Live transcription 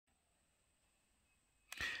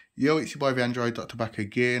Yo, it's your boy the Android Doctor back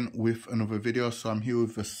again with another video. So I'm here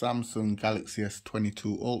with the Samsung Galaxy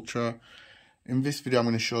S22 Ultra. In this video I'm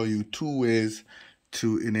going to show you two ways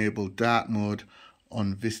to enable dark mode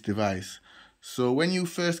on this device. So when you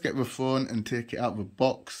first get the phone and take it out of the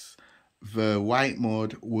box, the white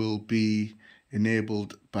mode will be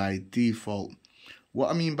enabled by default. What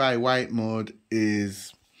I mean by white mode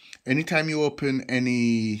is anytime you open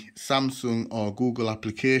any Samsung or Google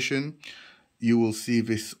application, you will see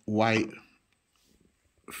this white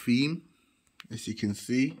theme. As you can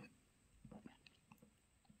see,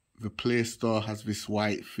 the Play Store has this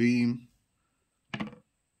white theme.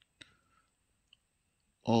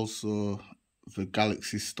 Also the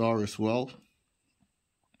Galaxy Store as well.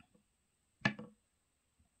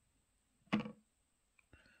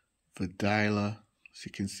 The dialer, as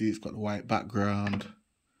you can see, it's got a white background.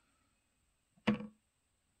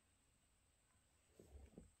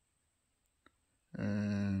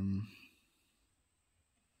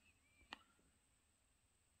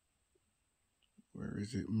 Where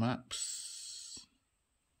is it? Maps.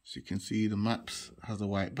 So you can see the maps has a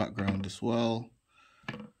white background as well.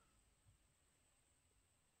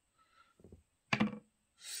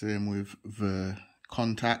 Same with the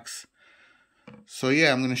contacts. So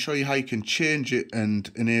yeah, I'm going to show you how you can change it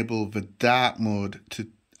and enable the dark mode to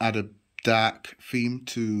add a dark theme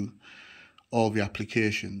to all the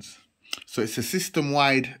applications. So it's a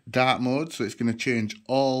system-wide dark mode, so it's going to change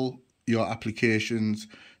all your applications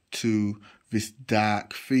to this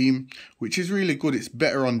dark theme, which is really good. It's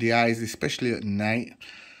better on the eyes, especially at night.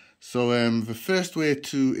 So the first way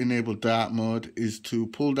to enable dark mode is to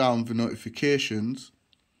pull down the notifications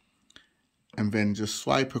and then just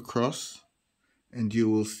swipe across and you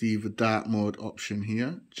will see the dark mode option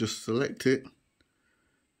here. Just select it,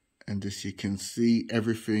 and as you can see,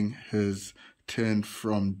 everything has turned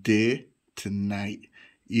from day to night,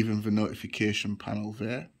 even the notification panel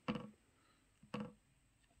there.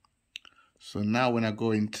 So now when I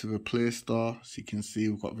go into the Play Store, as you can see,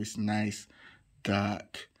 we've got this nice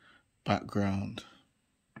dark background.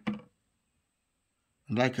 And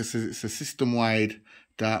like I said, it's a system-wide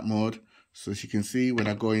dark mode. So as you can see, when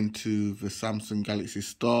I go into the Samsung Galaxy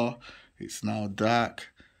Store, it's now dark.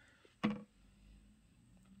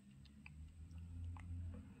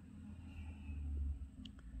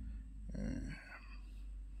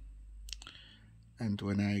 And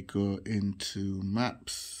when I go into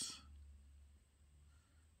Maps,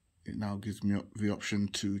 it now gives me the option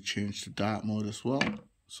to change to dark mode as well.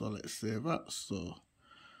 So let's save that. So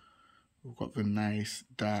we've got the nice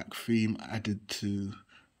dark theme added to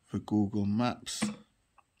the Google Maps.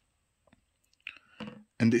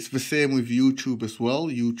 And it's the same with YouTube as well.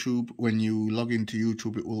 YouTube, when you log into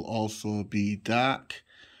YouTube, it will also be dark.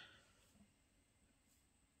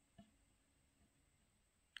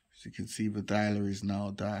 As you can see, the dialer is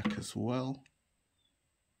now dark as well.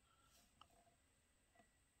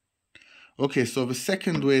 Okay, so the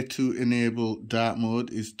second way to enable dark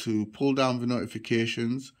mode is to pull down the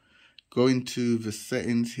notifications, go into the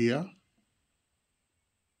settings here,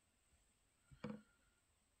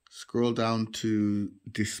 scroll down to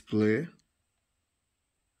display,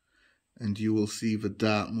 and you will see the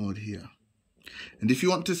dark mode here. And if you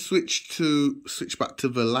want to switch back to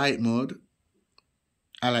the light mode,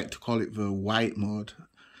 I like to call it the white mode.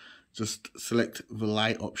 Just select the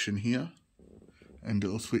light option here and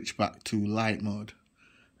it'll switch back to light mode.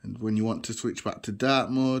 And when you want to switch back to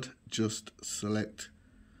dark mode, just select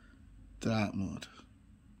dark mode.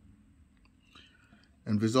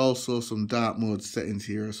 And there's also some dark mode settings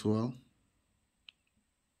here as well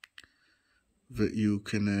that you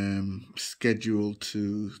can schedule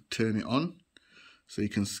to turn it on. So you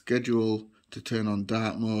can schedule to turn on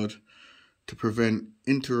dark mode. To prevent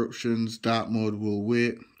interruptions, dark mode will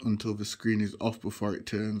wait until the screen is off before it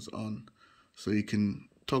turns on. So you can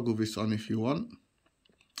toggle this on if you want,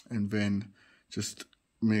 and then just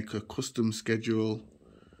make a custom schedule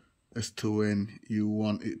as to when you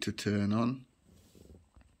want it to turn on.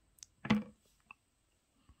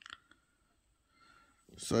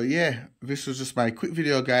 So yeah, this was just my quick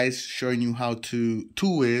video, guys, showing you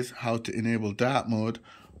two ways how to enable dark mode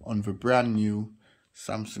on the brand new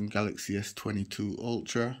Samsung Galaxy S22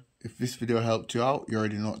 Ultra. If this video helped you out, you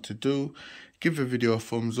already know what to do. Give the video a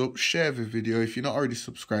thumbs up, share the video. If you're not already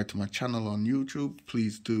subscribed to my channel on YouTube,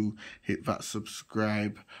 please do hit that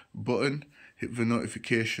subscribe button. Hit the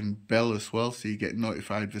notification bell as well so you get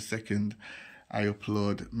notified the second I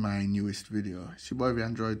upload my newest video. It's your boy the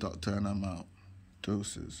Android Doctor and I'm out.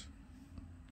 Doses.